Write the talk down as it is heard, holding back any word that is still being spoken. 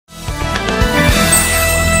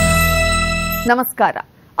ನಮಸ್ಕಾರ.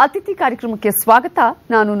 ಅತಿಥಿ ಕಾರ್ಯಕ್ರಮಕ್ಕೆ ಸ್ವಾಗತ.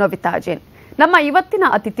 ನಾನು ನವಿತಾ ಜೈನ್. ನಮ್ಮ ಇವತ್ತಿನ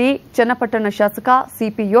ಅತಿಥಿ ಚನ್ನಪಟ್ಟಣ ಶಾಸಕ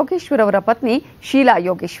ಸಿಪಿ ಯೋಗೇಶ್ವರ್ ಅವರ ಪತ್ನಿ ಶೀಲಾ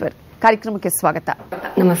ಯೋಗೇಶ್ವರ್. ಕಾರ್ಯಕ್ರಮಕ್ಕೆ ಸ್ವಾಗತ.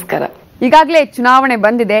 ನಮಸ್ಕಾರ. ಈಗಾಗಲೇ ಚುನಾವಣೆ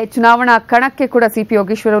ಬಂದಿದೆ. ಚುನಾವಣಾ ಕಣಕ್ಕೆ ಕೂಡ ಸಿಪಿ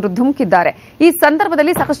ಯೋಗೇಶ್ವರ್ ಅವರು ಧುಮುಕಿದ್ದಾರೆ. ಈ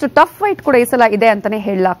ಸಂದರ್ಭದಲ್ಲಿ ಸಾಕಷ್ಟು ಟಫ್ ಫೈಟ್ ಕೂಡ ಈ ಸಲ ಇದೆ ಅಂತಾನೆ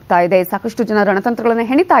ಹೇಳಲಾಗ್ತಾ ಇದೆ. ಸಾಕಷ್ಟು ಜನ ರಣತಂತ್ರಗಳನ್ನ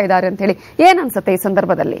ಹೆಣಿತಾ ಇದ್ದಾರೆ ಅಂತ ಹೇಳಿ ಏನ್ ಅನ್ಸುತ್ತೆ ಈ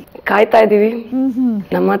ಸಂದರ್ಭದಲ್ಲಿ? ಕಾಯ್ತಾ ಇದೀವಿ.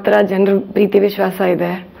 ನಮ್ಮ ಹತ್ರ ಜನರ ಪ್ರೀತಿ ವಿಶ್ವಾಸ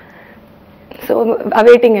ಇದೆ. So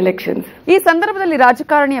awaiting elections. ಈ ಸಂದರ್ಭದಲ್ಲಿ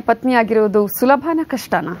ರಾಜಕಾರಣಿಯ ಪತ್ನಿಯಾಗಿರುವುದು ಸುಲಭನ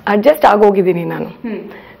ಕಷ್ಟನಾ? ಅಡ್ಜಸ್ಟ್ ಆಗೋಗಿದ್ದೀನಿ ನಾನು.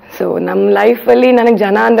 ಸೊ ನಮ್ಮ ಲೈಫ್ ಅಲ್ಲಿ ನನಗೆ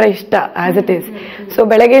ಜನ ಅಂದ್ರೆ ಇಷ್ಟ ಆಸ್ ಇಟ್ ಈಸ್. ಸೊ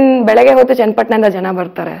ಬೆಳಗ್ಗೆ ಹೊತ್ತು ಚನ್ನಪಟ್ಟಣದಿಂದ ಜನ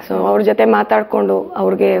ಬರ್ತಾರೆ. ಸೊ ಅವ್ರ ಜೊತೆ ಮಾತಾಡ್ಕೊಂಡು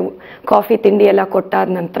ಅವ್ರಿಗೆ ಕಾಫಿ ತಿಂಡಿ ಎಲ್ಲ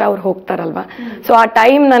ಕೊಟ್ಟಾದ ನಂತರ ಅವ್ರು ಹೋಗ್ತಾರಲ್ವಾ. ಸೊ ಆ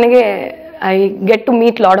ಟೈಮ್ ನನಗೆ I get to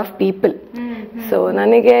meet lot of people. So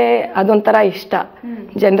ನನಗೆ ಅದೊಂಥರ ಇಷ್ಟ,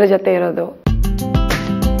 ಜನರ ಜೊತೆ ಇರೋದು.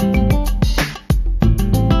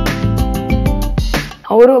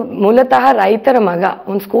 ಅವರು ಮೂಲತಃ ರೈತರ ಮಗ,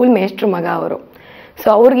 ಒಂದು ಸ್ಕೂಲ್ ಮೇಸ್ಟ್ರ ಮಗ ಅವರು. ಸೊ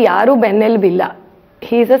ಅವ್ರಿಗೆ ಯಾರೂ ಬೆನ್ನೆಲುಬಿಲ್ಲ.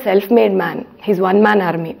 He is a self made man. He is one man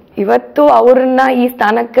army. ಇವತ್ತು ಅವ್ರನ್ನ ಈ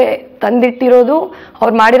ಸ್ಥಾನಕ್ಕೆ ತಂದಿಟ್ಟಿರೋದು,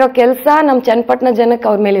 ಅವ್ರು ಮಾಡಿರೋ ಕೆಲಸ, ನಮ್ಮ ಚನ್ನಪಟ್ಟಣ ಜನಕ್ಕೆ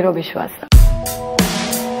ಅವ್ರ ಮೇಲಿರೋ ವಿಶ್ವಾಸ.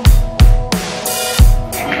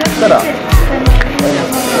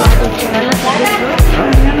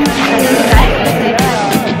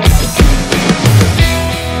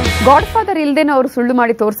 ಗಾಡ್ ಫಾದರ್ ಇಲ್ದೇನೋ ಅವರು ಸುಳ್ಳು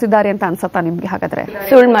ಮಾಡಿ ತೋರಿಸಿದ್ದಾರೆ ಅಂತ ಅನ್ಸತ್ತಾ ನಿಮ್ಗೆ? ಹಾಗಾದ್ರೆ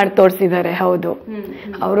ಸುಳ್ಳು ಮಾಡಿ ತೋರಿಸಿದ್ದಾರೆ. ಹೌದು,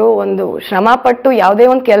 ಅವರು ಒಂದು ಶ್ರಮ ಪಟ್ಟು ಯಾವುದೇ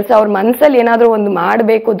ಒಂದು ಕೆಲಸ ಅವ್ರ ಮನಸ್ಸಲ್ಲಿ ಏನಾದ್ರೂ ಒಂದು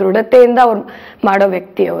ಮಾಡಬೇಕು ದೃಢತೆಯಿಂದ ಅವ್ರು ಮಾಡೋ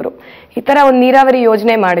ವ್ಯಕ್ತಿ ಅವರು. ಈ ತರ ಒಂದು ನೀರಾವರಿ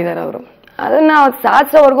ಯೋಜನೆ ಮಾಡಿದ್ದಾರೆ ಅವರು. ಅದನ್ನ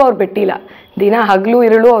ಸಾಧಿಸೋವರೆಗೂ ಅವ್ರು ಬಿಟ್ಟಿಲ್ಲ. ದಿನ ಹಗಲು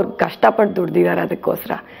ಇರಳು ಅವ್ರು ಕಷ್ಟಪಟ್ಟು ದುಡ್ದಿದ್ದಾರೆ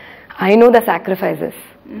ಅದಕ್ಕೋಸ್ಕರ. I know the sacrifices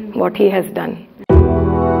what he has done.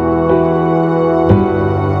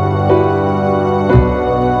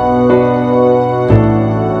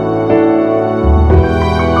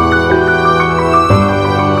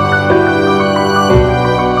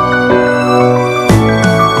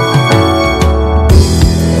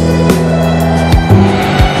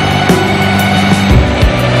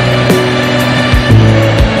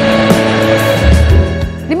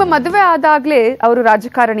 ಮದುವೆ ಆದಾಗ್ಲೇ ಅವರು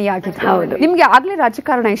ರಾಜಕಾರಣಿಯಾಗಿದ್ರು. ಹೌದು. ನಿಮ್ಗೆ ಆಗ್ಲೇ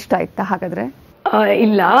ರಾಜಕಾರಣ ಇಷ್ಟ ಆಯ್ತಾ ಹಾಗಾದ್ರೆ?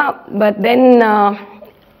 ಇಲ್ಲ, but then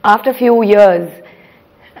after few years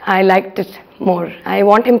I liked it more. I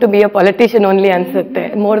want him to be a politician only ಅನ್ಸುತ್ತೆ,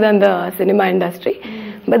 more than the cinema industry.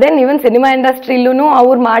 But then even cinema ಇಂಡಸ್ಟ್ರಿಲೂ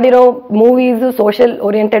ಅವ್ರು ಮಾಡಿರೋ ಮೂವೀಸ್ ಸೋಷಿಯಲ್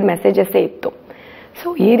ಓರಿಯೆಂಟೆಡ್ ಮೆಸೇಜಸ್ಸೇ ಇತ್ತು.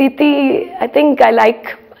 ಸೊ ಈ ರೀತಿ I think I like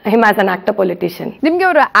him as an actor politician. ನಿಮ್ಗೆ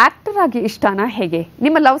ಅವರು actor ಆಗಿ ಇಷ್ಟನಾ? ಹೇಗೆ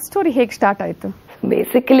ನಿಮ್ಮ ಲವ್ ಸ್ಟೋರಿ ಹೇಗೆ ಸ್ಟಾರ್ಟ್ ಆಯ್ತು?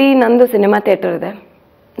 ಬೇಸಿಕಲಿ ನಂದು ಸಿನಿಮಾ ಥಿಯೇಟರ್ ಇದೆ.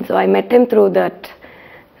 So I met him through that.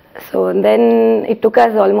 So then it took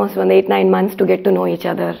us almost ಒಂದು 8-9 months to get to know each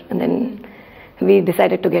other, and then we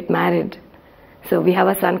decided to get married. So we have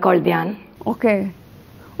a son called Dhyan. Okay.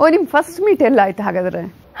 ಓ, ನಿಮ್ first meet ಎಲ್ಲ ಆಯ್ತು ಹಾಗಾದ್ರೆ?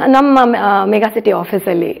 ನಮ್ಮ mega city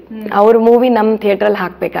ಆಫೀಸಲ್ಲಿ ಅವ್ರ movie ನಮ್ಮ ಥಿಯೇಟ್ರಲ್ಲಿ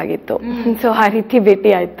ಹಾಕ್ಬೇಕಾಗಿತ್ತು. ಸೊ ಆ ರೀತಿ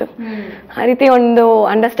ಭೇಟಿ ಆಯ್ತು. ಆ ರೀತಿ ಒಂದು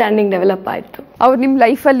ಅಂಡರ್ಸ್ಟ್ಯಾಂಡಿಂಗ್ ಡೆವಲಪ್ ಆಯ್ತು. ಅವ್ರು ನಿಮ್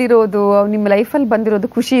ಲೈಫಲ್ಲಿ ಇರೋದು, ನಿಮ್ಮ ಲೈಫಲ್ಲಿ ಬಂದಿರೋದು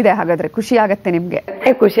ಖುಷಿ ಇದೆ ಹಾಗಾದ್ರೆ? ಖುಷಿ ಆಗತ್ತೆ ನಿಮ್ಗೆ?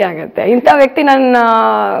 ಖುಷಿ ಆಗತ್ತೆ. ಇಂಥ ವ್ಯಕ್ತಿ ನನ್ನ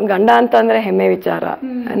ಗಂಡ ಅಂತಂದ್ರೆ ಹೆಮ್ಮೆ ವಿಚಾರ.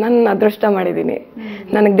 ನನ್ನ ಅದೃಷ್ಟ ಮಾಡಿದೀನಿ.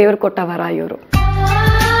 ನನಗೆ ದೇವ್ರು ಕೊಟ್ಟ ವರ ಇವರು.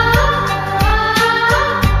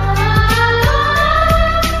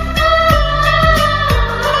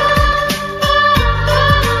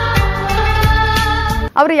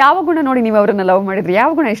 ಅವ್ರ ಯಾವ ಗುಣ ನೋಡಿ ನೀವು ಅವರನ್ನ ಲವ್ ಮಾಡಿದ್ರಿ? ಯಾವ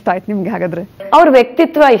ಗುಣ ಇಷ್ಟ ಆಯ್ತು ನಿಮ್ಗೆ ಹಾಗಾದ್ರೆ? ಅವ್ರ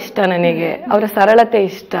ವ್ಯಕ್ತಿತ್ವ ಇಷ್ಟ ನನಗೆ. ಅವರ ಸರಳತೆ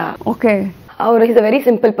ಇಷ್ಟ. ಓಕೆ. ಅವ್ರು is a very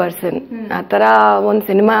simple person. ಆ ಥರ ಒಂದು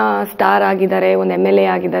ಸಿನಿಮಾ ಸ್ಟಾರ್ ಆಗಿದ್ದಾರೆ, ಒಂದು MLA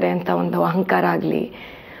ಆಗಿದ್ದಾರೆ ಅಂತ ಒಂದು ಅಹಂಕಾರ ಆಗಲಿ,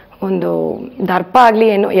 ಒಂದು ದರ್ಪ ಆಗಲಿ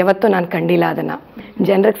ಏನೋ ಯಾವತ್ತೂ ನಾನು ಕಂಡಿಲ್ಲ. ಅದನ್ನ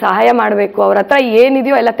ಜನರಿಗೆ ಸಹಾಯ ಮಾಡಬೇಕು, ಅವ್ರ ಹತ್ರ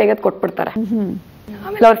ಏನಿದೆಯೋ ಎಲ್ಲ ತೆಗೆದು ಕೊಟ್ಬಿಡ್ತಾರೆ.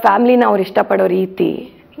 ಆಮೇಲೆ ಅವ್ರ ಫ್ಯಾಮಿಲಿನ ಅವ್ರು ಇಷ್ಟಪಡೋ ರೀತಿ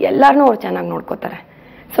ಎಲ್ಲಾರನ್ನೂ ಅವ್ರು ಚೆನ್ನಾಗಿ ನೋಡ್ಕೋತಾರೆ.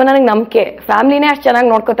 ಸೊ ನನಗೆ ನಂಬಿಕೆ, ಫ್ಯಾಮಿಲಿನೇ ಅಷ್ಟು ಚೆನ್ನಾಗಿ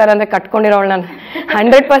ನೋಡ್ಕೋತಾರೆ ಅಂದರೆ ಕಟ್ಕೊಂಡಿರೋಳು ನಾನು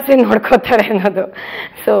 100% ನೋಡ್ಕೋತಾರೆ ಅನ್ನೋದು.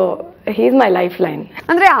 So he is my life line.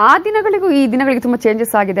 ಅಂದ್ರೆ ಆ ದಿನಗಳಿಗೂ ಈ ದಿನಗಳಿಗೆ ತುಂಬಾ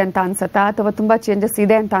ಚೇಂಜಸ್ ಆಗಿದೆ ಅಂತ ಅನ್ಸತ್ತಾ, ಅಥವಾ ತುಂಬಾ ಚೇಂಜಸ್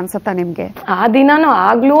ಇದೆ ಅಂತ ಅನ್ಸತ್ತಾ ನಿಮ್ಗೆ? ಆ ದಿನಾನು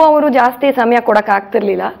ಆಗ್ಲೂ ಅವರು ಜಾಸ್ತಿ ಸಮಯ ಕೊಡಕ್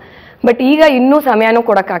ಆಗ್ತಿರ್ಲಿಲ್ಲ. ಬಟ್ ಈಗ ಇನ್ನೂ ಸಮಯನೂ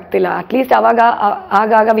ಕೊಡಕ್ ಆಗ್ತಿಲ್ಲ. ಅಟ್ಲೀಸ್ಟ್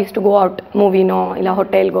ಆಗಾಗ ವಿಸ್ ಟು ಗೋ ಔಟ್, ಮೂವಿನೋ ಇಲ್ಲ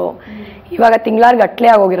ಹೋಟೆಲ್ಗೋ. ಇವಾಗ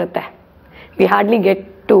ತಿಂಗಳಾರ್ಗಟ್ಲೆ ಆಗೋಗಿರುತ್ತೆ. V hardly get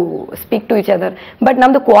to speak to each other. But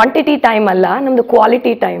ನಮ್ದು ಕ್ವಾಂಟಿಟಿ ಟೈಮ್ ಅಲ್ಲ, ನಮ್ದು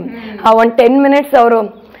ಕ್ವಾಲಿಟಿ ಟೈಮ್. ಆ ಒಂದು 10 minutes ಅವರು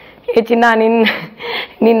ಚಿನ್ನ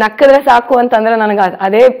ನೀನ್ ನಕ್ಕಿದ್ರೆ ಸಾಕು ಅಂತಂದ್ರೆ ನನಗೆ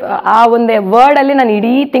ಅದೇ ಆ ಒಂದೇ ವರ್ಡ್ ಅಲ್ಲಿ ನಾನು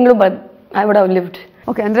ಇಡೀ ತಿಂಗಳು I would have lived.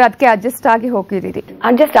 Okay. ಅಂದ್ರೆ ಅದಕ್ಕೆ ಅಡ್ಜಸ್ಟ್ ಆಗಿ ಹೋಗಿದ್ದೀರಿ?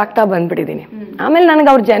 ಅಡ್ಜಸ್ಟ್ ಆಗ್ತಾ ಬಂದ್ಬಿಟ್ಟಿದ್ದೀನಿ. ಆಮೇಲೆ ನನಗೆ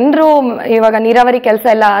ಅವ್ರ ಜನರು ಇವಾಗ ನೀರಾವರಿ ಕೆಲಸ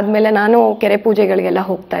ಎಲ್ಲ ಆದ್ಮೇಲೆ ನಾನು ಕೆರೆ ಪೂಜೆಗಳಿಗೆಲ್ಲ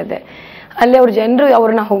ಹೋಗ್ತಾ ಇದ್ದೆ. ಅಲ್ಲಿ ಅವ್ರ ಜನರು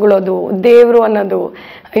ಅವ್ರನ್ನ ಹೊಗಳೋದು, ದೇವ್ರು ಅನ್ನೋದು,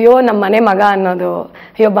 ಅಯ್ಯೋ ನಮ್ಮ ಮನೆ ಮಗ ಅನ್ನೋದು,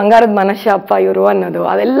 ಅಯ್ಯೋ ಬಂಗಾರದ ಮನುಷ್ಯ ಅಪ್ಪ ಇವರು ಅನ್ನೋದು,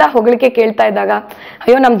 ಅವೆಲ್ಲ ಹೊಗಳಿಕೆ ಕೇಳ್ತಾ ಇದ್ದಾಗ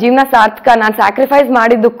ಅಯ್ಯೋ ನಮ್ಮ ಜೀವನ ಸಾರ್ಥಕ, ನಾನು ಸ್ಯಾಕ್ರಿಫೈಸ್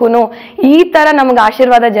ಮಾಡಿದ್ದಕ್ಕೂ ಈ ತರ ನಮ್ಗೆ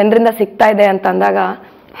ಆಶೀರ್ವಾದ ಜನರಿಂದ ಸಿಗ್ತಾ ಇದೆ ಅಂತ ಅಂದಾಗ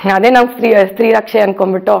ಅದೇ ನಮ್ ಸ್ತ್ರೀ ರಕ್ಷೆ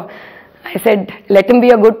ಅನ್ಕೊಂಡ್ಬಿಟ್ಟು I said let him be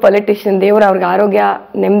a good politician. ದೇವ್ರು ಅವ್ರಿಗೆ ಆರೋಗ್ಯ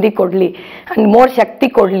ನೆಮ್ಮದಿ ಕೊಡ್ಲಿ ಅಂಡ್ ಮೋರ್ ಶಕ್ತಿ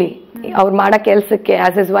ಕೊಡ್ಲಿ ಅವ್ರು ಮಾಡೋ ಕೆಲ್ಸಕ್ಕೆ.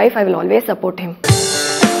 As is wife I will always support him.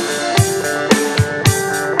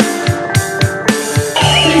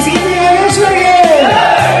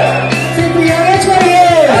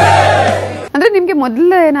 ಅಂದ್ರೆ ನಿಮ್ಗೆ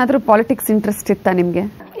ಮೊದಲು ಏನಾದ್ರೂ ಪಾಲಿಟಿಕ್ಸ್ ಇಂಟ್ರೆಸ್ಟ್ ಇತ್ತಾ ನಿಮ್ಗೆ?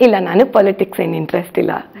 ಇಲ್ಲ, ನನಗೆ ಪಾಲಿಟಿಕ್ಸ್ ಏನು ಇಂಟ್ರೆಸ್ಟ್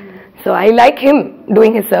ಇಲ್ಲ. So I like him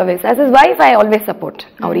doing his service. As is wife I always support.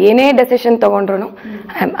 ಅವ್ರು ಏನೇ ಡೆಸಿಷನ್ ತಗೊಂಡ್ರು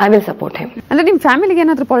ಐ ವಿಲ್ ಸಪೋರ್ಟ್ ಹಿಮ್. ಅಂದ್ರೆ ನಿಮ್ ಫ್ಯಾಮಿಲಿಗೆ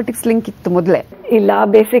ಏನಾದ್ರೂ ಪಾಲಿಟಿಕ್ಸ್ ಲಿಂಕ್ ಇತ್ತು ಮೊದಲೇ? ಇಲ್ಲ,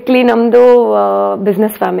 ಬೇಸಿಕ್ಲಿ ನಮ್ದು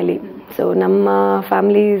ಬಿಸ್ನೆಸ್ ಫ್ಯಾಮಿಲಿ. ಸೊ ನಮ್ಮ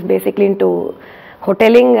family is basically into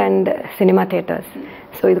ಹೋಟೆಲಿಂಗ್ and cinema theatres.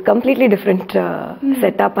 So ಇದು ಕಂಪ್ಲೀಟ್ಲಿ ಡಿಫ್ರೆಂಟ್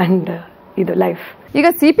ಸೆಟಪ್ ಅಂಡ್ ಇದು ಲೈಫ್. ಈಗ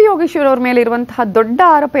CP ಯೋಗೇಶ್ವರ್ ಅವ್ರ ಮೇಲೆ ಇರುವಂತಹ ದೊಡ್ಡ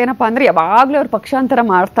ಆರೋಪ ಏನಪ್ಪಾ ಅಂದ್ರೆ ಯಾವಾಗ್ಲೂ ಅವ್ರು ಪಕ್ಷಾಂತರ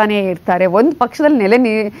ಮಾಡ್ತಾನೆ ಇರ್ತಾರೆ, ಒಂದು ಪಕ್ಷದಲ್ಲಿ ನೆಲೆ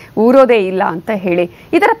ಊರೋದೇ ಇಲ್ಲ ಅಂತ ಹೇಳಿ.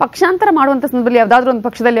 ಈ ತರ ಪಕ್ಷಾಂತರ ಮಾಡುವಂತ ಸಂದರ್ಭದಲ್ಲಿ ಯಾವ್ದಾದ್ರು ಒಂದು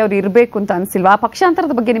ಪಕ್ಷದಲ್ಲಿ ಅವ್ರು ಇರ್ಬೇಕು ಅಂತ ಅನ್ಸಿಲ್ವಾ? ಆ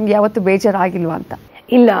ಪಕ್ಷಾಂತರದ ಬಗ್ಗೆ ನಿಮ್ಗೆ ಯಾವತ್ತು ಬೇಜಾರಾಗಿಲ್ವಾ ಅಂತ?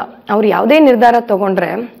 ಇಲ್ಲ, ಅವ್ರು ಯಾವುದೇ ನಿರ್ಧಾರ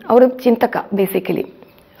ತಗೊಂಡ್ರೆ ಅವರು ಚಿಂತಕ. ಬೇಸಿಕಲಿ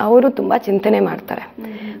ಅವರು ತುಂಬಾ ಚಿಂತನೆ ಮಾಡ್ತಾರೆ.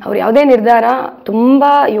 ಅವ್ರು ಯಾವುದೇ ನಿರ್ಧಾರ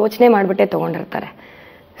ತುಂಬಾ ಯೋಚನೆ ಮಾಡ್ಬಿಟ್ಟೆ ತಗೊಂಡಿರ್ತಾರೆ.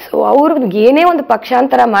 ಸೊ ಅವ್ರು ಏನೇ ಒಂದು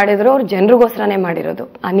ಪಕ್ಷಾಂತರ ಮಾಡಿದ್ರು ಅವ್ರು ಜನರಿಗೋಸ್ಕರನೇ ಮಾಡಿರೋದು.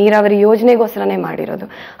 ಆ ನೀರಾವರಿ ಯೋಜನೆಗೋಸ್ಕರನೇ ಮಾಡಿರೋದು.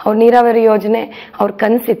 ಅವ್ರ ನೀರಾವರಿ ಯೋಜನೆ ಅವ್ರ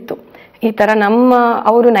ಕನಸಿತ್ತು. ಈ ತರ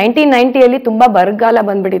ಅವರು 1990ಯಲ್ಲಿ ತುಂಬಾ ಬರಗಾಲ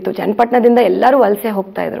ಬಂದ್ಬಿಟ್ಟಿತ್ತು. ಚನ್ನಪಟ್ಟಣದಿಂದ ಎಲ್ಲರೂ ವಲಸೆ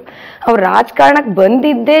ಹೋಗ್ತಾ ಇದ್ರು. ಅವ್ರು ರಾಜಕಾರಣಕ್ಕೆ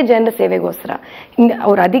ಬಂದಿದ್ದೇ ಜನರ ಸೇವೆಗೋಸ್ಕರ.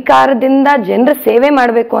 ಅವ್ರ ಅಧಿಕಾರದಿಂದ ಜನರ ಸೇವೆ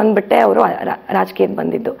ಮಾಡಬೇಕು ಅಂದ್ಬಿಟ್ಟೆ ಅವರು ರಾಜಕೀಯಕ್ಕೆ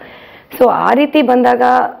ಬಂದಿದ್ದು. ಸೊ ಆ ರೀತಿ ಬಂದಾಗ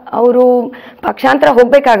ಅವರು ಪಕ್ಷಾಂತರ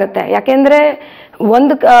ಹೋಗ್ಬೇಕಾಗತ್ತೆ. ಯಾಕೆಂದ್ರೆ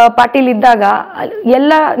ಒಂದು ಪಾರ್ಟಿಲಿ ಇದ್ದಾಗ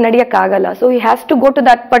ಎಲ್ಲ ನಡೆಯಕ್ಕಾಗಲ್ಲ. So he has to go to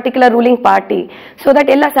that particular ruling party so that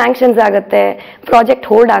ಎಲ್ಲ ಸ್ಯಾಂಕ್ಷನ್ಸ್ ಆಗತ್ತೆ, ಪ್ರಾಜೆಕ್ಟ್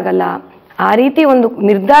ಹೋಲ್ಡ್ ಆಗಲ್ಲ. ಆ ರೀತಿ ಒಂದು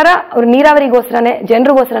ನಿರ್ಧಾರ ಅವ್ರು ನೀರಾವರಿಗೋಸ್ಕರನೇ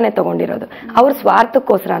ಜನರಿಗೋಸ್ಕರನೇ ತಗೊಂಡಿರೋದು, ಅವ್ರ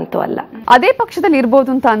ಸ್ವಾರ್ಥಕ್ಕೋಸ್ಕರ ಅಂತೂ ಅಲ್ಲ. ಅದೇ ಪಕ್ಷದಲ್ಲಿ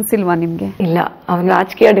ಇರ್ಬೋದು ಅಂತ ಅನ್ಸಿಲ್ವಾ ನಿಮ್ಗೆ? ಇಲ್ಲ, ಅವ್ರ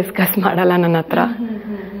ರಾಜಕೀಯ ಡಿಸ್ಕಸ್ ಮಾಡಲ್ಲ ನನ್ನ ಹತ್ರ.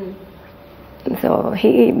 So he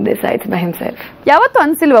decides by himself. ಯಾವತ್ತು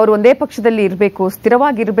ಅನ್ಸಿಲ್ವಾ ಅವ್ರು ಒಂದೇ ಪಕ್ಷದಲ್ಲಿ ಇರ್ಬೇಕು,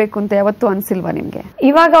 ಸ್ಥಿರವಾಗಿರ್ಬೇಕು ಅಂತ ಯಾವತ್ತು ಅನ್ಸಿಲ್ವಾ ನಿಮ್ಗೆ?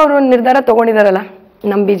 ಇವಾಗ ಅವರು ನಿರ್ಧಾರ ತಗೊಂಡಿದಾರಲ್ಲ,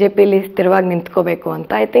 ನಮ್ ಬಿಜೆಪಿಯಲ್ಲಿ ಸ್ಥಿರವಾಗಿ ನಿಂತ್ಕೋಬೇಕು ಅಂತ.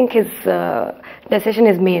 I think his decision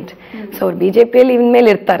is made. So ಅವ್ರು ಬಿಜೆಪಿಯಲ್ಲಿ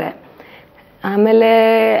ಇನ್ಮೇಲೆ ಇರ್ತಾರೆ. ಆಮೇಲೆ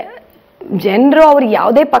ಜನರು ಅವ್ರಿಗೆ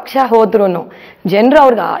ಯಾವುದೇ ಪಕ್ಷ ಹೋದ್ರು ಜನರು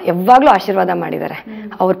ಅವ್ರಿಗೆ ಯಾವಾಗ್ಲೂ ಆಶೀರ್ವಾದ ಮಾಡಿದ್ದಾರೆ.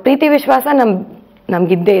 ಅವ್ರ ಪ್ರೀತಿ ವಿಶ್ವಾಸ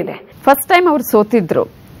ನಮ್ಗಿದ್ದೇ ಇದೆ. ಫಸ್ಟ್ ಟೈಮ್ ಅವ್ರು ಸೋತಿದ್ರು,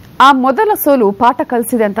 ಆ ಮೊದಲ ಸೋಲು ಪಾಠ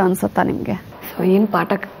ಕಲಿಸಿದೆ ಅಂತ ಅನ್ಸುತ್ತಾ ನಿಮ್ಗೆ? ಸೊ ಏನ್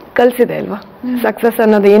ಪಾಠ ಕಲಿಸಿದೆ ಅಲ್ವಾ? ಸಕ್ಸಸ್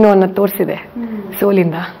ಅನ್ನೋದು ಏನು ಅನ್ನೋದು ತೋರಿಸಿದೆ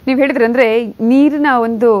ಸೋಲಿಂದ. ನೀವ್ ಹೇಳಿದ್ರಿ ಅಂದ್ರೆ ನೀರಿನ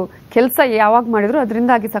ಒಂದು ಕೆಲಸ ಯಾವಾಗ ಮಾಡಿದ್ರು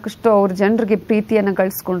ಅದರಿಂದಾಗಿ ಸಾಕಷ್ಟು ಅವ್ರ ಜನರಿಗೆ ಪ್ರೀತಿಯನ್ನ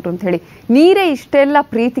ಗಳಿಸ್ಕೊಂಡ್ರು ಅಂತ ಹೇಳಿ. ನೀರೇ ಇಷ್ಟೆಲ್ಲ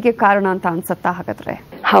ಪ್ರೀತಿಗೆ ಕಾರಣ ಅಂತ ಅನ್ಸತ್ತಾ ಹಾಗಾದ್ರೆ?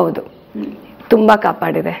 ಹೌದು, ತುಂಬಾ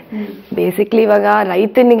ಕಾಪಾಡಿದೆ. ಬೇಸಿಕ್ಲಿ ಇವಾಗ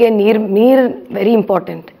ರೈತನಿಗೆ ನೀರ್ ವೆರಿ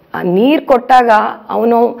ಇಂಪಾರ್ಟೆಂಟ್. ಆ ನೀರ್ ಕೊಟ್ಟಾಗ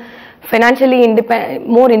ಅವನು ಫೈನಾನ್ಷಿಯಲಿ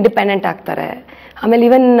ಮೋರ್ ಇಂಡಿಪೆಂಡೆಂಟ್ ಆಗ್ತಾರೆ. ಆಮೇಲೆ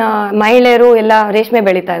ಇವನ್ ಮಹಿಳೆಯರು ಎಲ್ಲ ರೇಷ್ಮೆ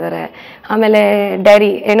ಬೆಳೀತಾ ಇದ್ದಾರೆ, ಆಮೇಲೆ ಡೈರಿ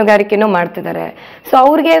ಹೈನುಗಾರಿಕೆನೂ ಮಾಡ್ತಿದ್ದಾರೆ. ಸೊ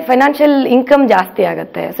ಅವ್ರಿಗೆ ಫೈನಾನ್ಷಿಯಲ್ ಇನ್ಕಮ್ ಜಾಸ್ತಿ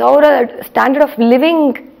ಆಗುತ್ತೆ. ಸೊ ಅವರ standard of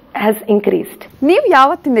living has increased. ನೀವು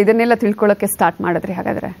ಯಾವತ್ತಿಂದ ಇದನ್ನೆಲ್ಲ ತಿಳ್ಕೊಳ್ಳೋಕೆ ಸ್ಟಾರ್ಟ್ ಮಾಡಿದ್ರಿ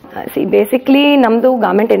ಹಾಗಾದ್ರೆ? ಬೇಸಿಕ್ಲಿ ನಮ್ದು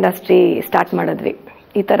ಗಾರ್ಮೆಂಟ್ ಇಂಡಸ್ಟ್ರಿ ಸ್ಟಾರ್ಟ್ ಮಾಡಿದ್ವಿ.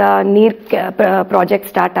 ಈ ತರ ನೀರ್ ಪ್ರಾಜೆಕ್ಟ್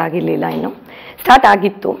ಸ್ಟಾರ್ಟ್ ಆಗಿರ್ಲಿಲ್ಲ, ಇನ್ನು ಸ್ಟಾರ್ಟ್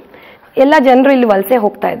ಆಗಿತ್ತು. ಎಲ್ಲ ಜನರು ಇಲ್ಲಿ ವಲಸೆ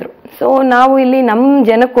ಹೋಗ್ತಾ ಇದ್ರು. ಸೊ ನಾವು ಇಲ್ಲಿ ನಮ್ಮ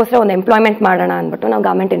ಜನಕ್ಕೋಸ್ಕರ ಒಂದು ಎಂಪ್ಲಾಯ್ಮೆಂಟ್ ಮಾಡೋಣ ಅಂದ್ಬಿಟ್ಟು ನಾವು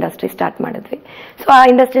ಗಾರ್ಮೆಂಟ್ ಇಂಡಸ್ಟ್ರಿ ಸ್ಟಾರ್ಟ್ ಮಾಡಿದ್ವಿ. ಸೊ ಆ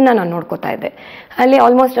ಇಂಡಸ್ಟ್ರಿನ ನಾನು ನೋಡ್ಕೋತಾ ಇದ್ದೆ. ಅಲ್ಲಿ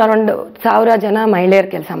ಆಲ್ಮೋಸ್ಟ್ ಅರೌಂಡ್ 1000 ಜನ ಮಹಿಳೆಯರು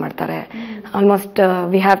ಕೆಲಸ ಮಾಡ್ತಾರೆ. ಆಲ್ಮೋಸ್ಟ್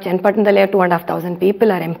ವಿ ಹ್ಯಾವ್ ಚನ್ನಪಟ್ಟಣದಲ್ಲಿ 2500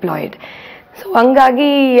 ಪೀಪಲ್ ಆರ್ ಎಂಪ್ಲಾಯ್ಡ್. ಸೊ ಹಂಗಾಗಿ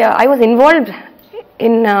I was involved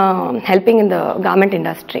in helping in the garment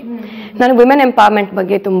industry. ನನಗೆ ವುಮೆನ್ ಎಂಪವರ್ಮೆಂಟ್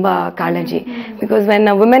ಬಗ್ಗೆ ತುಂಬಾ ಕಾಳಜಿ. Because when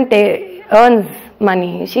women earns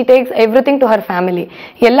money, she takes everything to her family.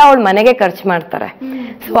 ಎಲ್ಲ ಅವಳ ಮನೆಗೆ ಖರ್ಚು ಮಾಡ್ತಾರೆ.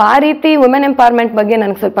 ಸೊ ಆ ರೀತಿ ವುಮೆನ್ ಎಂಪವರ್ಮೆಂಟ್ ಬಗ್ಗೆ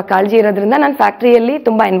ನನಗೆ ಸ್ವಲ್ಪ ಕಾಳಜಿ ಇರೋದ್ರಿಂದ ನಾನು ಫ್ಯಾಕ್ಟ್ರಿಯಲ್ಲಿ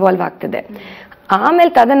ತುಂಬಾ ಇನ್ವಾಲ್ವ್ ಆಗ್ತಿದ್ದೆ.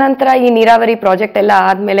 ಆಮೇಲೆ ತದನಂತರ ಈ ನೀರಾವರಿ ಪ್ರಾಜೆಕ್ಟ್ ಎಲ್ಲ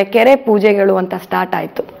ಆದ್ಮೇಲೆ ಕೆರೆ ಪೂಜೆಗಳು ಅಂತ ಸ್ಟಾರ್ಟ್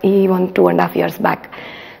ಆಯ್ತು ಈ 2.5 years ಬ್ಯಾಕ್.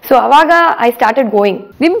 ಸೊ ಅವಾಗ ಐ ಸ್ಟಾರ್ಟೆಡ್ ಗೋಯಿಂಗ್.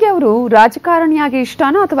 ನಿಮ್ಗೆ ಅವರು ರಾಜಕಾರಣಿಯಾಗಿ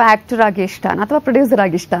ಇಷ್ಟನೋ ಅಥವಾ ಆಕ್ಟರ್ ಆಗಿ ಇಷ್ಟನೋ ಅಥವಾ ಪ್ರೊಡ್ಯೂಸರ್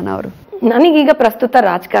ಆಗಿ ಇಷ್ಟನೋ? ಅವರು ನನಗೀಗ ಪ್ರಸ್ತುತ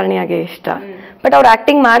ರಾಜಕಾರಣಿಯಾಗಿ ಇಷ್ಟ. ಬಟ್ ಅವ್ರು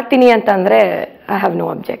ಆಕ್ಟಿಂಗ್ ಮಾಡ್ತೀನಿ ಅಂತಂದ್ರೆ I have no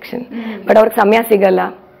objection. But ಅವ್ರಿಗೆ ಸಮಯ ಸಿಗಲ್ಲ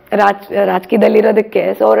ರಾಜಕೀಯದಲ್ಲಿ ಇರೋದಕ್ಕೆ.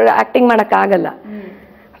 ಸೊ ಅವ್ರ ಆಕ್ಟಿಂಗ್ ಮಾಡಕ್ ಆಗಲ್ಲ.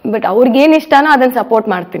 ಬಟ್ ಅವ್ರಿಗೇನ್ ಇಷ್ಟನೋ ಅದನ್ನ ಸಪೋರ್ಟ್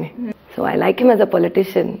ಮಾಡ್ತೀನಿ. So I like him as a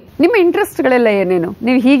politician. ನಿಮ್ಮ ಇಂಟ್ರೆಸ್ಟ್ಗಳೆಲ್ಲ ಏನೇನು?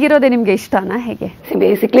 ನೀವು ಹೀಗಿರೋದೇ ನಿಮ್ಗೆ ಇಷ್ಟನಾ ಹೇಗೆ?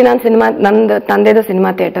 ಬೇಸಿಕ್ಲಿ ನಾನು ನಂದು ತಂದೆದು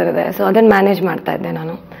ಸಿನಿಮಾ ಥಿಯೇಟರ್ ಇದೆ. ಸೊ ಅದನ್ನ ಮ್ಯಾನೇಜ್ ಮಾಡ್ತಾ ಇದ್ದೆ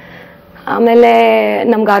ನಾನು. ಆಮೇಲೆ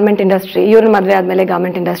ನಮ್ಮ ಗಾರ್ಮೆಂಟ್ ಇಂಡಸ್ಟ್ರಿ, ಇವ್ರ ಮದುವೆ ಆದ್ಮೇಲೆ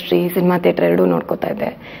ಗಾರ್ಮೆಂಟ್ ಇಂಡಸ್ಟ್ರಿ, ಸಿನಿಮಾ ಥಿಯೇಟರ್ ಎರಡೂ ನೋಡ್ಕೋತಾ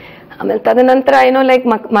ಇದ್ದೆ. ಆಮೇಲೆ ತದನಂತರ ಏನೋ ಲೈಕ್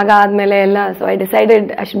ಮಗ ಆದ್ಮೇಲೆ ಎಲ್ಲ so I decided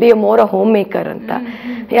I should be more a home maker ಅಂತ.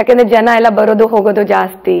 ಯಾಕಂದ್ರೆ ಜನ ಎಲ್ಲ ಬರೋದು ಹೋಗೋದು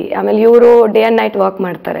ಜಾಸ್ತಿ, ಆಮೇಲೆ ಇವರು ಡೇ ಅಂಡ್ ನೈಟ್ ವರ್ಕ್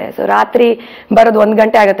ಮಾಡ್ತಾರೆ. ಸೊ ರಾತ್ರಿ ಬರೋದು 1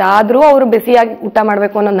 ಗಂಟೆ ಆಗುತ್ತೆ, ಆದ್ರೂ ಅವರು ಬಿಸಿಯಾಗಿ ಊಟ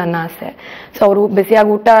ಮಾಡ್ಬೇಕು ಅನ್ನೋದು ನನ್ನ ಆಸೆ. ಸೊ ಅವರು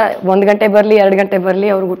ಬಿಸಿಯಾಗಿ ಊಟ 1 ಗಂಟೆ ಬರ್ಲಿ 2 ಗಂಟೆ ಬರ್ಲಿ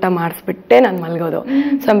ಅವ್ರಿಗೆ ಊಟ ಮಾಡಿಸ್ಬಿಟ್ಟೆ ನಾನು ಮಲ್ಗೋದು.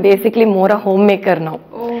 So I'm basically more a home maker ನಾವು.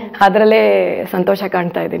 ಅದ್ರಲ್ಲೇ ಸಂತೋಷ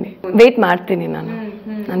ಕಾಣ್ತಾ ಇದ್ದೀನಿ. ವೇಟ್ ಮಾಡ್ತೀನಿ ನಾನು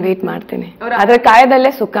ವೇಟ್ ಮಾಡ್ತೀನಿ. ಅದ್ರ ಕಾಯದಲ್ಲೇ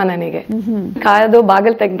ಸುಖ ನನಗೆ. ಕಾಯದು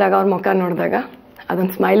ಬಾಗಿಲು ತೆಗೆದಾಗ ಅವ್ರ ಮುಖ ನೋಡಿದಾಗ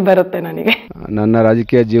ಅದೊಂದು ಸ್ಮೈಲ್ ಬರುತ್ತೆ ನನಗೆ. ನನ್ನ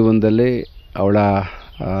ರಾಜಕೀಯ ಜೀವನದಲ್ಲಿ ಅವಳ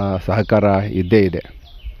ಸಹಕಾರ ಇದ್ದೇ ಇದೆ.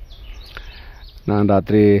 ನಾನು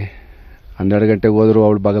ರಾತ್ರಿ 12 ಗಂಟೆಗೆ ಹೋದರೂ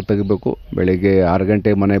ಅವಳು ಬಾಗಿಲು ತೆಗಿಬೇಕು, ಬೆಳಿಗ್ಗೆ 6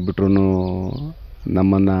 ಗಂಟೆಗೆ ಮನೆ ಬಿಟ್ರೂ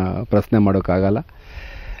ನಮ್ಮನ್ನು ಪ್ರಶ್ನೆ ಮಾಡೋಕ್ಕಾಗಲ್ಲ.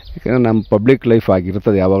 ಯಾಕೆಂದರೆ ನಮ್ಮ ಪಬ್ಲಿಕ್ ಲೈಫ್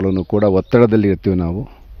ಆಗಿರ್ತದೆ, ಯಾವಾಗಲೂ ಕೂಡ ಒತ್ತಡದಲ್ಲಿ ಇರ್ತೀವಿ ನಾವು.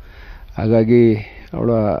 ಹಾಗಾಗಿ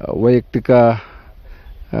ಅವಳ ವೈಯಕ್ತಿಕ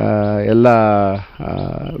ಎಲ್ಲ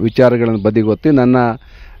ವಿಚಾರಗಳನ್ನು ಬದಿಗೊತ್ತಿ ನನ್ನ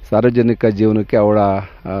ಸಾರ್ವಜನಿಕ ಜೀವನಕ್ಕೆ ಅವಳ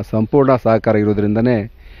ಸಂಪೂರ್ಣ ಸಹಕಾರ ಇರೋದ್ರಿಂದನೇ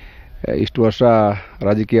ಇಷ್ಟು ವರ್ಷ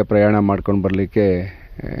ರಾಜಕೀಯ ಪ್ರಯಾಣ ಮಾಡ್ಕೊಂಡು ಬರಲಿಕ್ಕೆ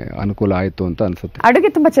ಅನುಕೂಲ ಆಯಿತು ಅಂತ ಅನಿಸುತ್ತೆ. ಅಡುಗೆ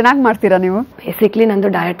ತುಂಬ ಚೆನ್ನಾಗಿ ಮಾಡ್ತೀರಾ ನೀವು? ಬೇಸಿಕ್ಲಿ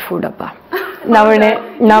ನಂದು ಡಯಟ್ ಫುಡ್ ಅಪ್ಪ.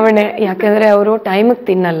 ನವಣೆ ಯಾಕಂದರೆ ಅವರು ಟೈಮಿಗೆ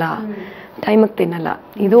ತಿನ್ನಲ್ಲ.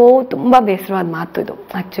 ಇದು ತುಂಬ ಬೇಸರವಾದ ಮಾತು ಇದು.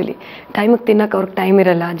 ಆ್ಯಕ್ಚುಲಿ ಟೈಮಿಗೆ ತಿನ್ನಕ್ಕೆ ಅವ್ರಿಗೆ ಟೈಮ್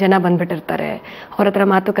ಇರಲ್ಲ, ಜನ ಬಂದ್ಬಿಟ್ಟಿರ್ತಾರೆ, ಅವ್ರ ಹತ್ರ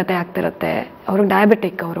ಮಾತುಕತೆ ಆಗ್ತಿರುತ್ತೆ. ಅವ್ರಿಗೆ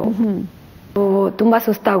ಡಯಾಬಿಟಿಕ್, ಅವರು ತುಂಬ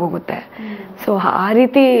ಸುಸ್ತಾಗೋಗುತ್ತೆ. ಸೊ ಆ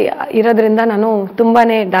ರೀತಿ ಇರೋದ್ರಿಂದ ನಾನು ತುಂಬಾ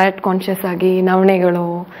ಡಯಟ್ ಕಾನ್ಷಿಯಸ್ ಆಗಿ ನವಣೆಗಳು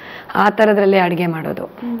ಆ ಥರದ್ರಲ್ಲೇ ಅಡುಗೆ ಮಾಡೋದು.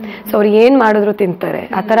 ಸೊ ಅವ್ರು ಏನು ಮಾಡಿದ್ರು ತಿಂತಾರೆ.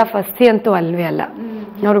 ಆ ಥರ ಫಸ್ಟಿ ಅಂತೂ ಅಲ್ವೇ ಅಲ್ಲ.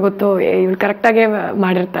 ಅವ್ರಿಗೆ ಗೊತ್ತು ಇವಳು ಕರೆಕ್ಟಾಗೇ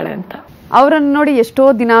ಮಾಡಿರ್ತಾಳೆ ಅಂತ. ಅವರನ್ನು ನೋಡಿ ಎಷ್ಟೋ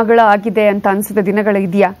ದಿನಗಳಾಗಿದೆ ಅಂತ ಅನ್ಸಿದ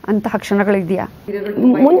ದಿನಗಳಿದೆಯಾ? ಅಂತಹ ಕ್ಷಣಗಳಿದೆಯಾ?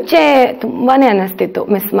 ಮುಂಚೆ ತುಂಬಾನೇ ಅನ್ನಿಸ್ತಿತ್ತು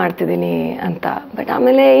ಮಿಸ್ ಮಾಡ್ತಿದ್ದೀನಿ ಅಂತ. ಬಟ್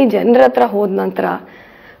ಆಮೇಲೆ ಈ ಜನರ ಹತ್ರ ಹೋದ ನಂತರ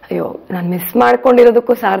ಅಯ್ಯೋ ನಾನು ಮಿಸ್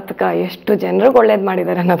ಮಾಡ್ಕೊಂಡಿರೋದಕ್ಕೂ ಸಾರ್ಥಕ, ಎಷ್ಟು ಜನರಿಗೆ ಒಳ್ಳೇದು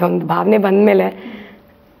ಮಾಡಿದ್ದಾರೆ ಅನ್ನೋದೊಂದು ಭಾವನೆ ಬಂದಮೇಲೆ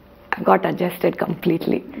ಐ ಗಾಟ್ ಅಡ್ಜಸ್ಟೆಡ್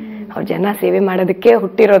ಕಂಪ್ಲೀಟ್ಲಿ. ಅವ್ರು ಜನ ಸೇವೆ ಮಾಡೋದಕ್ಕೆ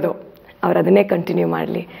ಹುಟ್ಟಿರೋದು, ಅವ್ರು ಅದನ್ನೇ ಕಂಟಿನ್ಯೂ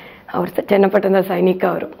ಮಾಡಲಿ. ಅವ್ರು ಚನ್ನಪಟ್ಟಣದ ಸೈನಿಕ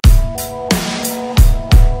ಅವರು.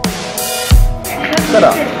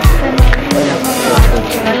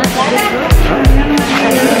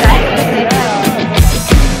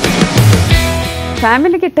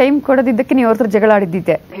 ಫ್ಯಾಮಿಲಿಗೆ ಟೈಮ್ ಕೊಡೋದಿದ್ದಕ್ಕೆ ನೀವು ಅವ್ರ ಹತ್ರ ಜಗಳ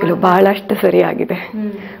ಆಡಿದ್ದಿದ್ದೆ? ಬಹಳಷ್ಟು ಸರಿ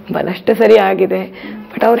ಆಗಿದೆ.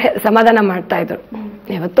 ಬಟ್ ಅವ್ರು ಸಮಾಧಾನ ಮಾಡ್ತಾ ಇದ್ರು.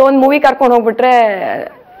 ಯಾವತ್ತೋ ಒಂದು ಮೂವಿ ಕರ್ಕೊಂಡು ಹೋಗ್ಬಿಟ್ರೆ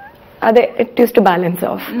ಅದೇ it use to balance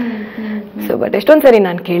of. So but ಎಷ್ಟೊಂದು ಸರಿ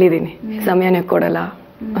ನಾನು ಕೇಳಿದ್ದೀನಿ, ಸಮಯನೇ ಕೊಡಲ್ಲ,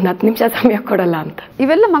 ಒಂದು 10 ನಿಮಿಷ ಸಮಯ ಕೊಡಲ್ಲ ಅಂತ.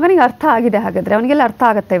 ಇವೆಲ್ಲ ಮಗನಿಗೆ ಅರ್ಥ ಆಗಿದೆ ಹಾಗಾದ್ರೆ? ಅವನಿಗೆಲ್ಲ ಅರ್ಥ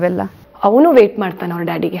ಆಗತ್ತೆ ಇವೆಲ್ಲ? ಅವನು ವೇಟ್ ಮಾಡ್ತಾನೆ ಅವ್ರ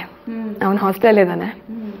ಡ್ಯಾಡಿಗೆ. ಅವನು ಹಾಸ್ಟೆಲ್ ಇದ್ದಾನೆ.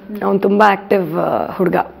 ಅವನು ತುಂಬಾ ಆಕ್ಟಿವ್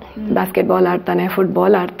ಹುಡುಗ. ಬಾಸ್ಕೆಟ್ಬಾಲ್ ಆಡ್ತಾನೆ,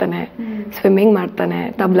 ಫುಟ್ಬಾಲ್ ಆಡ್ತಾನೆ, ಸ್ವಿಮ್ಮಿಂಗ್ ಮಾಡ್ತಾನೆ,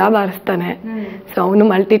 ತಬ್ಲಾ ಬಾರಿಸ್ತಾನೆ. ಸೊ ಅವನು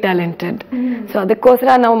ಮಲ್ಟಿ ಟ್ಯಾಲೆಂಟೆಡ್. ಸೊ ಅದಕ್ಕೋಸ್ಕರ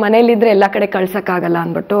ನಾವು ಮನೇಲಿದ್ರೆ ಎಲ್ಲ ಕಡೆ ಕಳ್ಸಕ್ಕಾಗಲ್ಲ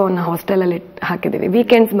ಅಂದ್ಬಿಟ್ಟು ಅವನ್ನ ಹಾಸ್ಟೆಲಲ್ಲಿ ಹಾಕಿದೀವಿ.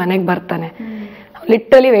 ವೀಕೆಂಡ್ಸ್ ಮನೆಗೆ ಬರ್ತಾನೆ.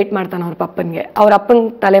 ಲಿಟ್ರಲಿ ವೇಟ್ ಮಾಡ್ತಾನೆ ಅವ್ರ ಪಪ್ಪನ್ಗೆ. ಅವ್ರ ಅಪ್ಪನ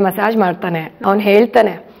ತಲೆ ಮಸಾಜ್ ಮಾಡ್ತಾನೆ. ಅವ್ನು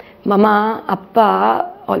ಹೇಳ್ತಾನೆ, ಮಮ್ಮ ಅಪ್ಪ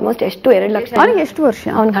ಆಲ್ಮೋಸ್ಟ್ ಎಷ್ಟು 2 ಲಕ್ಷ. ಎಷ್ಟು ವರ್ಷ?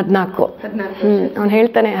 ಅವ್ನಿಗೆ 14. ಅವ್ನು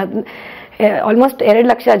ಹೇಳ್ತಾನೆ ಆಲ್ಮೋಸ್ಟ್ 2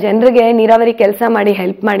 ಲಕ್ಷ ಜನರಿಗೆ ನೀರಾವರಿ ಕೆಲಸ ಮಾಡಿ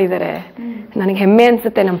ಹೆಲ್ಪ್ ಮಾಡಿದ್ದಾರೆ. ನನಗೆ ಹೆಮ್ಮೆ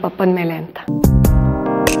ಅನ್ಸುತ್ತೆ ನಮ್ಮ ಪಪ್ಪನ ಮೇಲೆ ಅಂತ.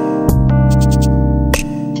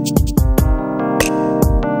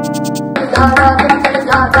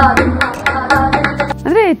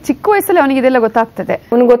 ಅಂದ್ರೆ ಚಿಕ್ಕ ವಯಸ್ಸಲ್ಲಿ ಅವನಿಗೆ ಇದೆಲ್ಲ ಗೊತ್ತಾಗ್ತದೆ?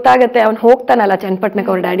 ಅವ್ನಿಗೆ ಗೊತ್ತಾಗತ್ತೆ. ಅವ್ನು ಹೋಗ್ತಾನಲ್ಲ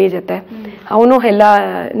ಚನ್ನಪಟ್ಟಣಕ್ಕೆ ಅವ್ರ ಡ್ಯಾಡಿ ಜೊತೆ. ಅವನು ಎಲ್ಲ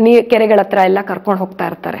ಕೆರೆಗಳ ಹತ್ರ ಎಲ್ಲ ಕರ್ಕೊಂಡು ಹೋಗ್ತಾ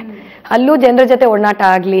ಇರ್ತಾರೆ. ಅಲ್ಲೂ ಜನರ ಜೊತೆ ಒಡನಾಟ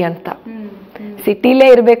ಆಗ್ಲಿ ಅಂತ. ಸಿಟಿಲೇ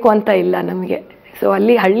ಇರಬೇಕು ಅಂತ ಇಲ್ಲ ನಮಗೆ. ಸೊ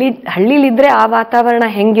ಅಲ್ಲಿ ಹಳ್ಳಿಲಿದ್ರೆ ಆ ವಾತಾವರಣ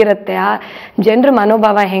ಹೆಂಗಿರುತ್ತೆ, ಆ ಜನರ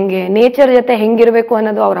ಮನೋಭಾವ ಹೆಂಗೆ, ನೇಚರ್ ಜೊತೆ ಹೆಂಗಿರ್ಬೇಕು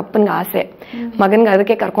ಅನ್ನೋದು ಅವ್ರ ಅಪ್ಪನಿಗೆ ಆಸೆ. ಮಗನ್ಗೆ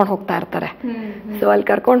ಅದಕ್ಕೆ ಕರ್ಕೊಂಡು ಹೋಗ್ತಾ ಇರ್ತಾರೆ. ಸೊ ಅಲ್ಲಿ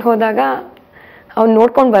ಕರ್ಕೊಂಡು ಹೋದಾಗ ಅವ್ನು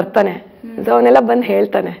ನೋಡ್ಕೊಂಡು ಬರ್ತಾನೆ. ಸೊ ಅವನೆಲ್ಲ ಬಂದು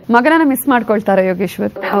ಹೇಳ್ತಾನೆ. ಮಗನನ್ನ ಮಿಸ್ ಮಾಡ್ಕೊಳ್ತಾರೆ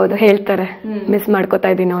ಯೋಗೇಶ್ವರ್? ಹೌದು, ಹೇಳ್ತಾರೆ. ಮಿಸ್ ಮಾಡ್ಕೋತಾ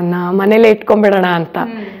ಇದ್ದೀನಿ ಅವನ್ನ, ಮನೇಲೆ ಇಟ್ಕೊಂಡ್ಬಿಡೋಣ ಅಂತ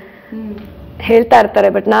ಹೇಳ್ತಾ ಇರ್ತಾರೆ.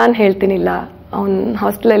 ಬಟ್ ನಾನು ಹೇಳ್ತೀನಿಲ್ಲ, ಅವ್ನು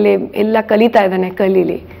ಹಾಸ್ಟೆಲಲ್ಲಿ ಎಲ್ಲ ಕಲಿತಾ ಇದ್ದಾನೆ,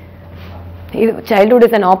 ಕಲೀಲಿ. ಇದು childhood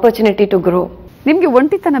is an opportunity to grow. ನಿಮ್ಗೆ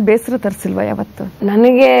ಒಂಟಿತನ ಬೇಸರ ತರಿಸಿಲ್ವಾ ಯಾವತ್ತು?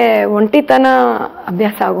 ನನಗೆ ಒಂಟಿತನ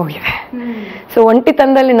ಅಭ್ಯಾಸ ಆಗೋಗಿದೆ. ಸೊ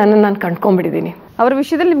ಒಂಟಿತನದಲ್ಲಿ ನನ್ನನ್ನು ನಾನು ಕಂಡ್ಕೊಂಡ್ಬಿಟ್ಟಿದ್ದೀನಿ. ಅವರ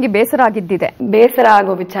ವಿಷಯದಲ್ಲಿ ನಿಮ್ಗೆ ಬೇಸರ ಆಗಿದ್ದಿದೆ? ಬೇಸರ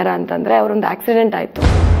ಆಗೋ ವಿಚಾರ ಅಂತಂದ್ರೆ ಅವರೊಂದು ಆಕ್ಸಿಡೆಂಟ್ ಆಯ್ತು.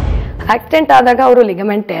 ಆಕ್ಸಿಡೆಂಟ್ ಆದಾಗ ಅವರು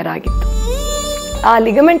ಲಿಗಮೆಂಟ್ ಟೇರ್ ಆಗಿತ್ತು. ಆ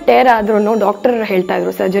ಲಿಗಮೆಂಟ್ ಟೇರ್ ಆದ್ರೂ ಡಾಕ್ಟರ್ ಹೇಳ್ತಾ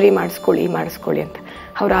ಇದ್ರು ಸರ್ಜರಿ ಮಾಡಿಸ್ಕೊಳ್ಳಿ ಅಂತ.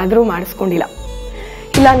 ಅವ್ರಾದ್ರೂ ಮಾಡಿಸ್ಕೊಂಡಿಲ್ಲ.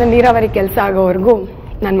 ಇಲ್ಲ, ನಾನು ನೀರಾವರಿ ಕೆಲಸ ಆಗೋವರೆಗೂ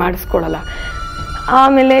ನಾನು ಮಾಡಿಸ್ಕೊಳ್ಳಲ್ಲ.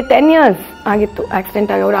 ಆಮೇಲೆ 10 years ಆಗಿತ್ತು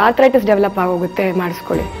ಆಕ್ಸಿಡೆಂಟ್ ಆಗಿ. ಅವ್ರು ಆರ್ಥರೈಟಿಸ್ ಡೆವಲಪ್ ಆಗೋಗುತ್ತೆ,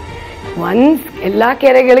 ಮಾಡಿಸ್ಕೊಳ್ಳಿ. ಒನ್ಸ್ ಎಲ್ಲ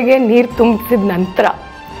ಕೆರೆಗಳಿಗೆ ನೀರು ತುಂಬಿಸಿದ ನಂತರ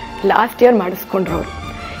ಲಾಸ್ಟ್ ಇಯರ್ ಮಾಡಿಸ್ಕೊಂಡ್ರು ಅವರು.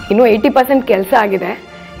 ಇನ್ನೂ 80% ಕೆಲಸ ಆಗಿದೆ,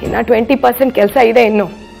 ಇನ್ನು 20% ಕೆಲಸ ಇದೆ ಇನ್ನು.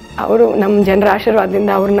 ಅವರು ನಮ್ಮ ಜನರ ಆಶೀರ್ವಾದದಿಂದ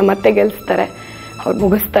ಅವ್ರನ್ನ ಮತ್ತೆ ಗೆಲ್ಲಿಸ್ತಾರೆ, ಅವ್ರು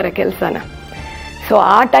ಮುಗಿಸ್ತಾರೆ ಕೆಲಸನ. ಸೊ ಸೊ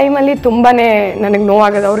ಆ ಟೈಮಲ್ಲಿ ತುಂಬಾ ನನಗೆ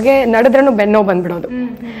ನೋವಾಗೋದು. ಅವ್ರಿಗೆ ನಡೆದ್ರೂ ಬೆನ್ನೋ ಬಂದ್ಬಿಡೋದು.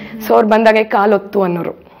 ಸೊ ಅವ್ರು ಬಂದಾಗ ಕಾಲು ಒತ್ತು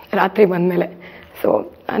ಅನ್ನೋರು ರಾತ್ರಿ ಬಂದಮೇಲೆ. ಸೊ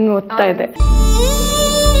ನಾನು ಓದ್ತಾ ಇದ್ದೆ.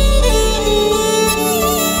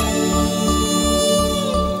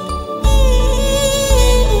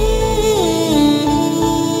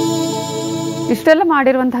 ಇಷ್ಟೆಲ್ಲ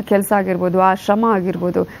ಮಾಡಿರುವಂತಹ ಕೆಲಸ ಆಗಿರ್ಬೋದು, ಆ ಶ್ರಮ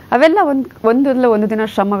ಆಗಿರ್ಬೋದು, ಅವೆಲ್ಲ ಒಂದು ದಿನ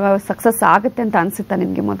ಶ್ರಮ ಸಕ್ಸಸ್ ಆಗುತ್ತೆ ಅಂತ ಅನ್ಸುತ್ತಾ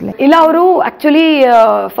ನಿಮ್ಗೆ ಮೊದಲೇ? ಇಲ್ಲ, ಅವರು ಆಕ್ಚುಲಿ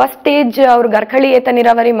ಫಸ್ಟ್ ಸ್ಟೇಜ್ ಅವ್ರು ಗರ್ಕಳಿ ಏತ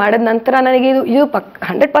ನೀರಾವರಿ ಮಾಡಿದ ನಂತರ ನನಗೆ ಇದು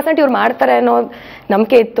 100% ಇವ್ರು ಮಾಡ್ತಾರೆ ಅನ್ನೋ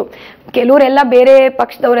ನಂಬಿಕೆ ಇತ್ತು. ಕೆಲವರೆಲ್ಲ ಬೇರೆ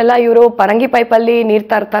ಪಕ್ಷದವರೆಲ್ಲ ಇವರು ಪರಂಗಿ ಪೈಪಲ್ಲಿ ನೀರು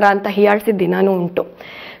ತರ್ತಾರ ಅಂತ ಹೀಯಾಳಿಸಿದ ದಿನಾನೂ ಉಂಟು.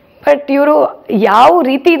 ಬಟ್ ಇವರು ಯಾವ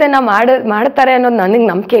ರೀತಿ ಇದನ್ನ ಮಾಡ್ತಾರೆ ಅನ್ನೋದು ನನಗೆ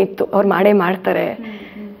ನಂಬಿಕೆ ಇತ್ತು. ಅವ್ರು ಮಾಡ್ತಾರೆ.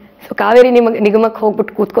 ಸೊ ಕಾವೇರಿ ನಿಗಮಕ್ಕೆ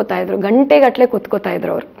ಹೋಗ್ಬಿಟ್ಟು ಕೂತ್ಕೋತಾ ಇದ್ರು, ಗಂಟೆಗಟ್ಟಲೆ ಕೂತ್ಕೋತಾ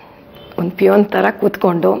ಇದ್ರು ಅವರು, ಒಂದು ಪಿಯೋನ್ ತರ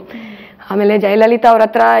ಕೂತ್ಕೊಂಡು. ಆಮೇಲೆ ಜಯಲಲಿತಾ ಅವ್ರ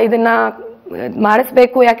ಹತ್ರ ಇದನ್ನ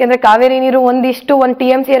ಮಾಡಿಸ್ಬೇಕು, ಯಾಕೆಂದ್ರೆ ಕಾವೇರಿ ನೀರು ಒಂದು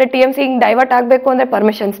TMC 2 TMC ಹಿಂಗ್ ಡೈವರ್ಟ್ ಆಗ್ಬೇಕು ಅಂದ್ರೆ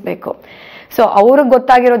ಪರ್ಮಿಷನ್ಸ್ ಬೇಕು. ಸೊ ಅವ್ರಿಗೆ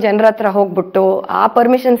ಗೊತ್ತಾಗಿರೋ ಜನರ ಹತ್ರ ಹೋಗ್ಬಿಟ್ಟು ಆ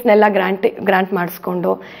ಪರ್ಮಿಷನ್ಸ್ನೆಲ್ಲ ಗ್ರಾಂಟ್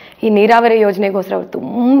ಮಾಡಿಸ್ಕೊಂಡು ಈ ನೀರಾವರಿ ಯೋಜನೆಗೋಸ್ಕರ ಅವ್ರು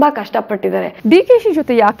ತುಂಬಾ ಕಷ್ಟಪಟ್ಟಿದ್ದಾರೆ. DKಶಿ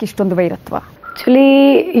ಜೊತೆ ಯಾಕೆ ಇಷ್ಟೊಂದು ವೈರತ್ವ? ಆಕ್ಚುಲಿ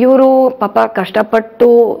ಇವರು ಪಾಪ ಕಷ್ಟಪಟ್ಟು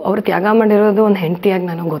ಅವರು ತ್ಯಾಗ ಮಾಡಿರೋದು ಒಂದು ಹೆಂಡತಿಯಾಗಿ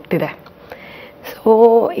ನನಗೆ ಗೊತ್ತಿದೆ. ಸೊ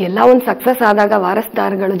ಎಲ್ಲ ಒಂದು ಸಕ್ಸಸ್ ಆದಾಗ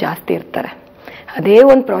ವಾರಸ್ದಾರಗಳು ಜಾಸ್ತಿ ಇರ್ತಾರೆ. ಅದೇ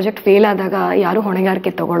ಒಂದು ಪ್ರಾಜೆಕ್ಟ್ ಫೇಲ್ ಆದಾಗ ಯಾರು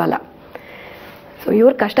ಹೊಣೆಗಾರಿಕೆ ತಗೊಳ್ಳಲ್ಲ. ಸೊ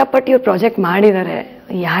ಇವ್ರು ಕಷ್ಟಪಟ್ಟು ಇವ್ರು ಪ್ರಾಜೆಕ್ಟ್ ಮಾಡಿದ್ದಾರೆ.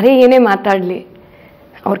 ಯಾರೇ ಏನೇ ಮಾತಾಡಲಿ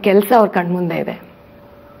ಅವ್ರ ಕೆಲಸ ಅವ್ರ ಕಣ್ಮುಂದೆ ಇದೆ,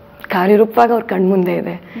 ಕಾರ್ಯರೂಪವಾಗಿ ಅವ್ರ ಕಣ್ಮುಂದೆ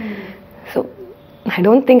ಇದೆ. So I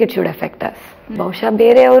don't think it should effect us. ಬಹುಶಃ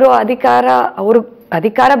ಬೇರೆಯವರು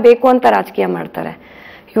ಅಧಿಕಾರ ಬೇಕು ಅಂತ ರಾಜಕೀಯ ಮಾಡ್ತಾರೆ,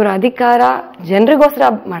 ಇವರು ಅಧಿಕಾರ ಜನರಿಗೋಸ್ಕರ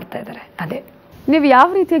ಮಾಡ್ತಾ ಇದ್ದಾರೆ. ಅದೇ. ನೀವು ಯಾವ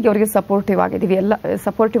ರೀತಿಯಾಗಿ ಅವರಿಗೆ ಸಪೋರ್ಟಿವ್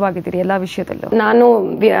ಆಗಿದ್ದೀರಿ ಎಲ್ಲ ವಿಷಯದಲ್ಲೂ? ನಾನು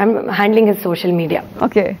handling is social media.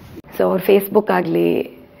 Okay. So ಅವ್ರ ಫೇಸ್ಬುಕ್ ಆಗಲಿ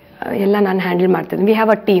ಎಲ್ಲ ನಾನು ಹ್ಯಾಂಡಲ್ ಮಾಡ್ತಿದ್ದೀನಿ. We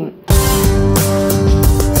have a team.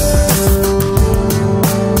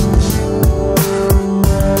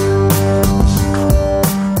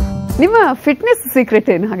 ನಿಮ್ಮ ಫಿಟ್ನೆಸ್ ಸೀಕ್ರೆಟ್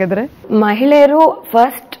ಏನು ಹಾಗಾದ್ರೆ? ಮಹಿಳೆಯರು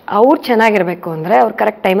ಫಸ್ಟ್ ಅವ್ರು ಚೆನ್ನಾಗಿರ್ಬೇಕು ಅಂದ್ರೆ ಅವ್ರು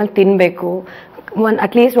ಕರೆಕ್ಟ್ ಟೈಮಲ್ಲಿ ತಿನ್ಬೇಕು.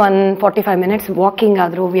 ಅಟ್ಲೀಸ್ಟ್ 145 ಮಿನಿಟ್ಸ್ ವಾಕಿಂಗ್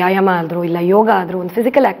ಆದ್ರೂ, ವ್ಯಾಯಾಮ ಆದ್ರೂ, ಇಲ್ಲ ಯೋಗ ಆದ್ರೂ, ಒಂದು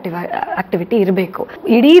ಫಿಸಿಕಲ್ ಆಕ್ಟಿವಿಟಿ ಇರಬೇಕು.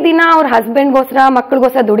 ಇಡೀ ದಿನ ಅವ್ರ ಹಸ್ಬೆಂಡ್ಗೋಸ್ಕರ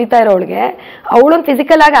ಮಕ್ಕಳಿಗೋಸ್ಕರ ದುಡಿತಾ ಇರೋಳಿಗೆ ಅವಳೊಂದು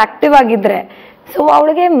ಫಿಸಿಕಲ್ ಆಗಿ ಆಕ್ಟಿವ್ ಆಗಿದ್ರೆ ಸೊ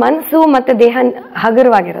ಅವಳಿಗೆ ಮನಸ್ಸು ಮತ್ತೆ ದೇಹ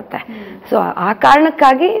ಹಗುರವಾಗಿರುತ್ತೆ. ಸೊ ಆ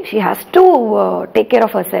ಕಾರಣಕ್ಕಾಗಿ she has to take care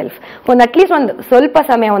of her self. ಒಂದು ಅಟ್ಲೀಸ್ಟ್ ಒಂದು ಸ್ವಲ್ಪ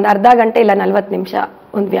ಸಮಯ, ಒಂದು ಅರ್ಧ ಗಂಟೆ ಇಲ್ಲ 40 ನಿಮಿಷ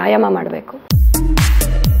ಒಂದು ವ್ಯಾಯಾಮ ಮಾಡಬೇಕು.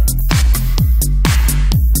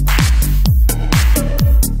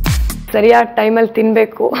 ಸರಿಯಾದ ಟೈಮಲ್ಲಿ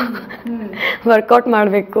ತಿನ್ಬೇಕು, ವರ್ಕೌಟ್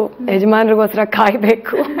ಮಾಡಬೇಕು, ಯಜಮಾನ್ರಿಗೋಸ್ಕರ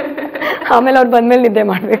ಕಾಯ್ಬೇಕು, ಆಮೇಲೆ ಅವ್ರು ಬಂದ್ಮೇಲೆ ನಿದ್ದೆ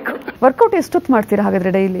ಮಾಡಬೇಕು. ವರ್ಕೌಟ್ ಎಷ್ಟೊತ್ತು ಮಾಡ್ತೀರಾ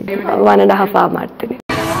ಹಾಗಾದ್ರೆ ಡೈಲಿ? 1.5 hour ಮಾಡ್ತೀನಿ.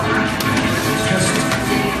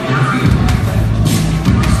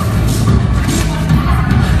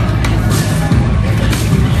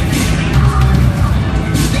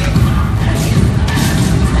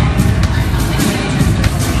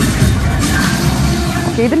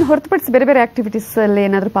 ಇದನ್ನು ಹೊರತುಪಡಿಸಿ ಬೇರೆ ಬೇರೆ ಆಕ್ಟಿವಿಟೀಸ್ ಅಲ್ಲಿ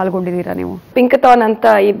ಏನಾದರೂ ಪಾಲ್ಗೊಂಡಿದ್ದೀರಾ ನೀವು? ಪಿಂಕಥಾನ್ ಅಂತ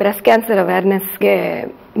ಈ ಬ್ರೆಸ್ಟ್ ಕ್ಯಾನ್ಸರ್ ಅವೇರ್ನೆಸ್ಗೆ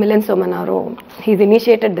ಮಿಲನ್ ಸೋಮನ್ ಅವರು is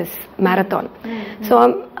initiated this marathon. So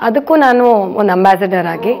ಅದಕ್ಕೂ ನಾನು ಒಂದು ಅಂಬಾಸಿಡರ್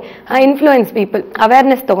ಆಗಿ ಇನ್ಫ್ಲೂಯೆನ್ಸ್ ಪೀಪಲ್,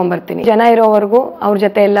 ಅವೇರ್ನೆಸ್ ತಗೊಂಡ್ಬರ್ತೀನಿ. ಜನ ಇರೋವರೆಗೂ ಅವ್ರ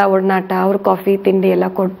ಜೊತೆ ಎಲ್ಲ ಒಡನಾಟ, ಅವ್ರ ಕಾಫಿ ತಿಂಡಿ ಎಲ್ಲ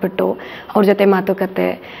ಕೊಟ್ಬಿಟ್ಟು ಅವ್ರ ಜೊತೆ ಮಾತುಕತೆ.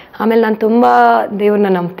 ಆಮೇಲೆ ನಾನು ತುಂಬಾ ದೇವ್ರನ್ನ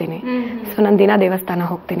ನಂಬ್ತೀನಿ. ಸೊ ನಾನು ದಿನ ದೇವಸ್ಥಾನ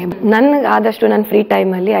ಹೋಗ್ತೀನಿ. ನನ್ಗೆ ಆದಷ್ಟು ನನ್ನ ಫ್ರೀ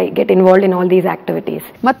ಟೈಮಲ್ಲಿ I get involved in all these activities.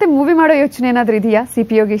 ಮತ್ತೆ ಮೂವಿ ಮಾಡೋ ಯೋಚನೆ ಏನಾದ್ರು ಇದೆಯಾ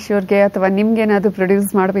CP ಯೋಗೇಶ್ವರ್ಗೆ, ಅಥವಾ ನಿಮ್ಗೆ ಏನಾದ್ರು ಪ್ರೊಡ್ಯೂಸ್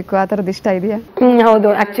ಮಾಡಬೇಕು ಆ ತರದ ಇಷ್ಟ ಇದೆಯಾ?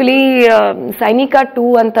 ಹೌದು, ಆಕ್ಚುಲಿ ಸೈನಿಕ 2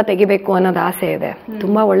 ಅಂತ ತೆಗಿಬೇಕು ಅನ್ನೋದು ಆಸೆ ಇದೆ.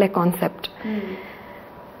 ತುಂಬಾ ಒಳ್ಳೆ ಕಾನ್ಸೆಪ್ಟ್.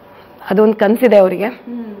 ಅದೊಂದು ಕನ್ಸಿದೆ ಅವರಿಗೆ.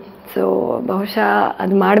 ಸೊ ಬಹುಶಃ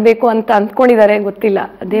ಅದು ಮಾಡಬೇಕು ಅಂತ ಅಂದ್ಕೊಂಡಿದ್ದಾರೆ, ಗೊತ್ತಿಲ್ಲ.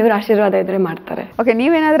 ದೇವರ ಆಶೀರ್ವಾದ ಇದ್ರೆ ಮಾಡ್ತಾರೆ. ಓಕೆ,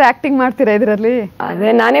 ನೀವೇನಾದ್ರೂ ಆಕ್ಟಿಂಗ್ ಮಾಡ್ತೀರಾ ಇದರಲ್ಲಿ?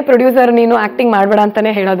 ಅದೇ ನಾನೇ ಪ್ರೊಡ್ಯೂಸರ್, ನೀನು ಆಕ್ಟಿಂಗ್ ಮಾಡಬೇಡ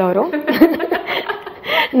ಅಂತಾನೆ ಹೇಳೋದವರು.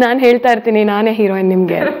 ನಾನು ಹೇಳ್ತಾ ಇರ್ತೀನಿ ನಾನೇ ಹೀರೋಯಿನ್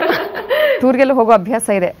ನಿಮ್ಗೆ ಅಂತ. ಟೂರ್ಗೆಲ್ಲ ಹೋಗೋ ಅಭ್ಯಾಸ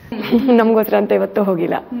ಇದೆ? ನಮ್ಗೋಸ್ಕರ ಅಂತ ಇವತ್ತು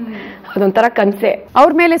ಹೋಗಿಲ್ಲ, ಅದೊಂಥರ ಕನ್ಸೆ.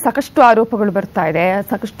 ಅವ್ರ ಮೇಲೆ ಸಾಕಷ್ಟು ಆರೋಪಗಳು ಬರ್ತಾ ಇದೆ,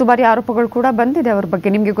 ಸಾಕಷ್ಟು ಬಾರಿ ಆರೋಪಗಳು ಕೂಡ ಬಂದಿದೆ ಅವ್ರ ಬಗ್ಗೆ,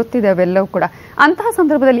 ನಿಮ್ಗೆ ಗೊತ್ತಿದೆ ಅವೆಲ್ಲವೂ ಕೂಡ. ಅಂತಹ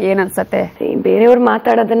ಸಂದರ್ಭದಲ್ಲಿ ಏನ್ ಅನ್ಸತ್ತೆ? ಬೇರೆಯವ್ರು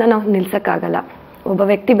ಮಾತಾಡೋದನ್ನ ನಾವು ನಿಲ್ಸಕ್ಕಾಗಲ್ಲ. ಒಬ್ಬ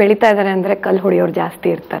ವ್ಯಕ್ತಿ ಬೆಳೀತಾ ಇದಾರೆ ಅಂದ್ರೆ ಕಲ್ಲು ಹೊಡೆಯೋರು ಜಾಸ್ತಿ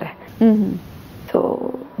ಇರ್ತಾರೆ. ಸೊ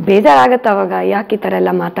ಬೇಜಾರಾಗತ್ತೆ ಅವಾಗ, ಯಾಕೆ ಈ ತರ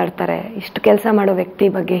ಎಲ್ಲ ಮಾತಾಡ್ತಾರೆ, ಇಷ್ಟು ಕೆಲಸ ಮಾಡೋ ವ್ಯಕ್ತಿ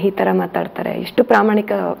ಬಗ್ಗೆ ಈ ತರ ಮಾತಾಡ್ತಾರೆ, ಇಷ್ಟು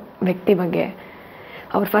ಪ್ರಾಮಾಣಿಕ ವ್ಯಕ್ತಿ ಬಗ್ಗೆ.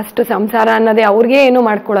 ಅವ್ರು ಫಸ್ಟ್ ಸಂಸಾರ ಅನ್ನೋದೇ ಅವ್ರಿಗೆ ಏನೂ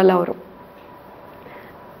ಮಾಡ್ಕೊಳಲ್ಲ ಅವರು.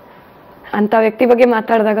 ಅಂತ ವ್ಯಕ್ತಿ ಬಗ್ಗೆ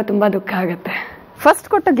ಮಾತಾಡಿದಾಗ ತುಂಬಾ ದುಃಖ ಆಗುತ್ತೆ. ಫಸ್ಟ್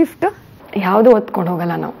ಕೊಟ್ಟ ಗಿಫ್ಟ್ ಯಾವುದು ಹೊತ್ಕೊಂಡು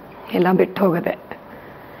ಹೋಗಲ್ಲ ನಾವು, ಎಲ್ಲ ಬಿಟ್ಟು ಹೋಗೋದೆ.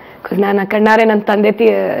 ನಾನು ಕಣ್ಣಾರೆ ನನ್ನ ತಂದೆ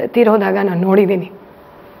ತೀರೋದಾಗ ನಾನು ನೋಡಿದ್ದೀನಿ,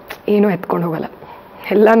 ಏನೂ ಎತ್ಕೊಂಡು ಹೋಗಲ್ಲ,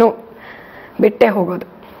 ಎಲ್ಲನೂ ಬಿಟ್ಟೇ ಹೋಗೋದು.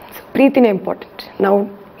 ಸೊ ಪ್ರೀತಿನೇ ಇಂಪಾರ್ಟೆಂಟ್. ನಾವು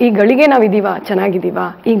ಈ ಗಳಿಗೆ ನಾವಿದ್ದೀವ, ಚೆನ್ನಾಗಿದ್ದೀವ,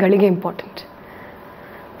 ಈ ಗಳಿಗೆ ಇಂಪಾರ್ಟೆಂಟ್.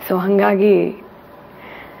 ಸೊ ಹಾಗಾಗಿ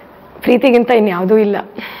ಪ್ರೀತಿಗಿಂತ ಇನ್ಯಾವುದೂ ಇಲ್ಲ.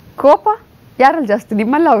 ಕೋಪ ಯಾರಲ್ಲಿ ಜಾಸ್ತಿ,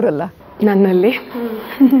 ನಿಮ್ಮಲ್ಲ ಅವರಲ್ಲ?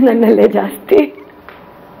 ನನ್ನಲ್ಲೇ ಜಾಸ್ತಿ.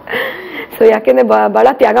 ಸೊ ಯಾಕೆಂದ್ರೆ ಬಹಳ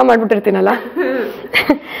ತ್ಯಾಗ ಮಾಡ್ಬಿಟ್ಟಿರ್ತೀನಲ್ಲ,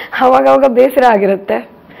 ಅವಾಗ ಬೇಸರ ಆಗಿರುತ್ತೆ.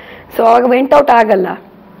 ಸೊ ಅವಾಗ ವೆಂಟ್ ಔಟ್ ಆಗಲ್ಲ.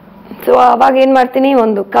 ಸೊ ಅವಾಗ ಏನ್ ಮಾಡ್ತೀನಿ,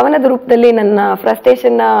 ಒಂದು ಕವನದ ರೂಪದಲ್ಲಿ ನನ್ನ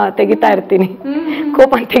ಫ್ರಸ್ಟ್ರೇಷನ್ ತೆಗಿತಾ ಇರ್ತೀನಿ,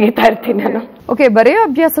 ಕೋಪ ತೆಗಿತಾ ಇರ್ತೀನಿ ನಾನು. ಓಕೆ, ಬರೆಯೋ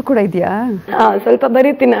ಅಭ್ಯಾಸ ಕೂಡ ಇದೆಯಾ? ಸ್ವಲ್ಪ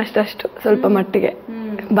ಬರೀತೀನಿ ಅಷ್ಟು ಸ್ವಲ್ಪ ಮಟ್ಟಿಗೆ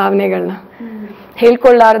ಭಾವನೆಗಳನ್ನ.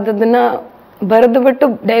 ಹೇಳ್ಕೊಳ್ಳಾರ್ದನ್ನ ಬರೆದು ಬಿಟ್ಟು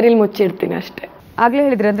ಡೈರಿಲಿ ಮುಚ್ಚಿಡ್ತೀನಿ ಅಷ್ಟೇ. ಆಗ್ಲೇ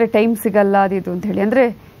ಹೇಳಿದ್ರೆ ಅಂದ್ರೆ ಟೈಮ್ ಸಿಗಲ್ಲ ಅದಿದು ಅಂತ ಹೇಳಿ, ಅಂದ್ರೆ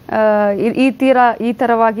ಈ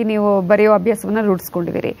ತರವಾಗಿ ನೀವು ಬರೆಯೋ ಅಭ್ಯಾಸವನ್ನ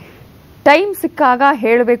ರೂಢಿಸ್ಕೊಂಡಿದ್ದೀರಿ. ಟೈಮ್ ಸಿಕ್ಕಾಗ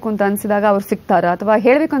ಹೇಳ್ಬೇಕು ಅಂತ ಅನ್ಸಿದಾಗ ಅವ್ರು ಸಿಗ್ತಾರ, ಅಥವಾ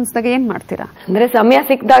ಹೇಳ್ಬೇಕು ಅನ್ಸಿದಾಗ ಏನ್ ಮಾಡ್ತೀರಾ? ಅಂದ್ರೆ ಸಮಯ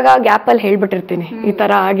ಸಿಕ್ಕಿದಾಗ ಗ್ಯಾಪ್ ಅಲ್ಲಿ ಹೇಳ್ಬಿಟ್ಟಿರ್ತೀನಿ ಈ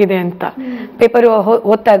ತರ ಆಗಿದೆ ಅಂತ. ಪೇಪರ್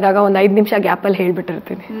ಓದ್ತಾ ಇದ್ದಾಗ ಒಂದ್ 5 ನಿಮಿಷ ಗ್ಯಾಪ್ ಅಲ್ಲಿ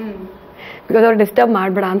ಹೇಳ್ಬಿಟ್ಟಿರ್ತೀನಿ. ಬಿಕಾಸ್ ಅವ್ರು ಡಿಸ್ಟರ್ಬ್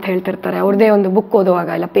ಮಾಡ್ಬೇಡ ಅಂತ ಹೇಳ್ತಿರ್ತಾರೆ. ಅವ್ರದೇ ಒಂದು ಬುಕ್ ಓದುವಾಗ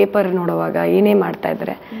ಇಲ್ಲ ಪೇಪರ್ ನೋಡುವಾಗ ಏನೇ ಮಾಡ್ತಾ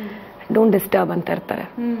ಇದ್ರೆ ಡೋಂಟ್ ಡಿಸ್ಟರ್ಬ್ ಅಂತ ಇರ್ತಾರೆ.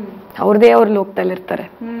 ಅವ್ರದೇ ಅವ್ರ ಲೋಕದಲ್ಲಿರ್ತಾರೆ.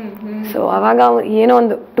 ಸೊ ಅವಾಗ ಏನೋ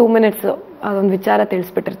ಒಂದು 2 ಮಿನಿಟ್ಸ್ ಅದೊಂದು ವಿಚಾರ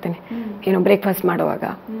ತಿಳಿಸ್ಬಿಟ್ಟಿರ್ತೀನಿ, ಏನೋ ಬ್ರೇಕ್ಫಾಸ್ಟ್ ಮಾಡುವಾಗ.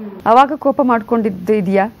 ಅವಾಗ ಕೋಪ ಮಾಡ್ಕೊಂಡಿದ್ದು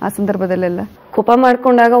ಇದೆಯಾ ಆ ಸಂದರ್ಭದಲ್ಲೆಲ್ಲ? ಕೋಪ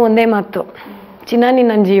ಮಾಡ್ಕೊಂಡಾಗ ಒಂದೇ ಮಾತು, ಚಿನ್ನ ನೀನ್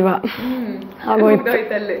ನನ್ ಜೀವ. ಆಗೋಯ್ತು,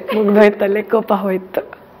 ಮುಗ್ದೋಯ್ತಲ್ಲೇ, ಕೋಪ ಹೋಯ್ತು,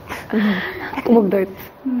 ಮುಗ್ದೋಯ್ತು.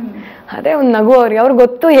 ಅದೇ ಒಂದು ನಗು ಅವ್ರಿಗೆ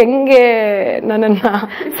ಗೊತ್ತು ಹೆಂಗೆ ನನ್ನನ್ನ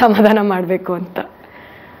ಸಮಾಧಾನ ಮಾಡ್ಬೇಕು ಅಂತ.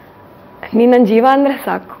 ನೀನ್ ನನ್ ಜೀವ ಅಂದ್ರೆ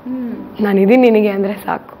ಸಾಕು, ನಾನಿದೀನಿ ನಿನಗೆ ಅಂದ್ರೆ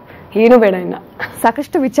ಸಾಕು, ಏನು ಬೇಡ ಇನ್ನ.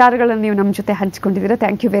 ಸಾಕಷ್ಟು ವಿಚಾರಗಳನ್ನು ನೀವು ನಮ್ಮ ಜೊತೆ ಹಂಚಿಕೊಂಡಿದ್ದೀರಾ.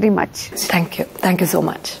 Thank you very much. Thank you so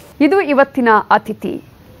much. ಇದು ಇವತ್ತಿನ ಅತಿಥಿ.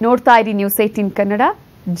 ನೋಡ್ತಾ ಇರಿ News18 ಕನ್ನಡ.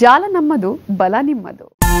 ಜಾಲ ನಮ್ಮದು, ಬಲ ನಿಮ್ಮದು.